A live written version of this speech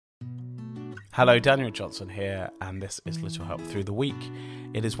Hello, Daniel Johnson here, and this is Little Help Through the Week.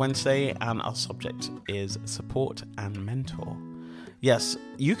 It is Wednesday, and our subject is support and mentor. Yes,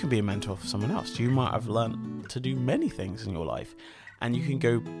 you can be a mentor for someone else. You might have learned to do many things in your life, and you can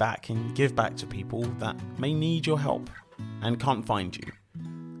go back and give back to people that may need your help and can't find you.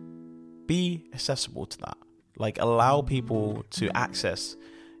 Be accessible to that. Allow people to access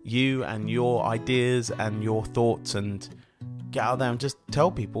you and your ideas and your thoughts, and get out there and just tell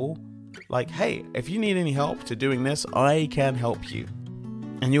people, hey, if you need any help to doing this, I can help you.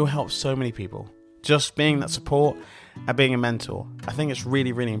 And you'll help so many people. Just being that support and being a mentor, I think it's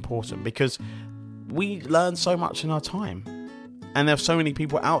really, really important, because we learn so much in our time. And there are so many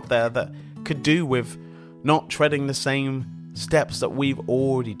people out there that could do with not treading the same steps that we've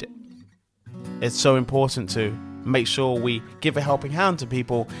already did. It's so important to make sure we give a helping hand to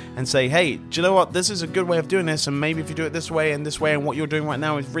people and say, hey, do you know what? This is a good way of doing this, and maybe if you do it this way, and what you're doing right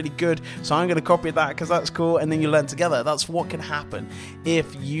now is really good, so I'm going to copy that because that's cool, and then you learn together. That's what can happen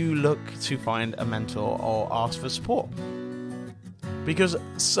if you look to find a mentor or ask for support. Because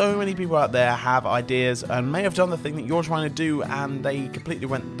so many people out there have ideas and may have done the thing that you're trying to do, and they completely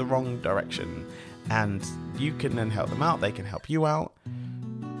went the wrong direction. And you can then help them out. They can help you out.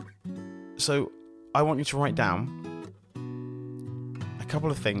 So I want you to write down a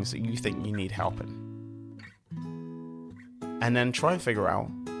couple of things that you think you need help in. And then try and figure out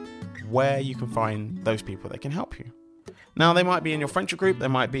where you can find those people that can help you. Now, they might be in your friendship group. They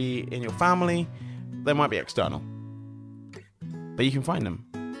might be in your family. They might be external. But you can find them.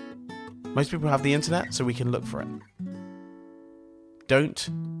 Most people have the internet, so we can look for it. Don't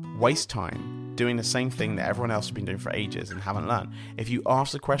waste time doing the same thing that everyone else has been doing for ages and haven't learned. If you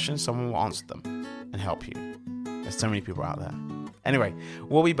ask the questions, someone will answer them and help you. There's so many people out there. Anyway,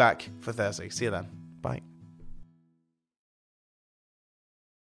 we'll be back for Thursday. See you then. Bye.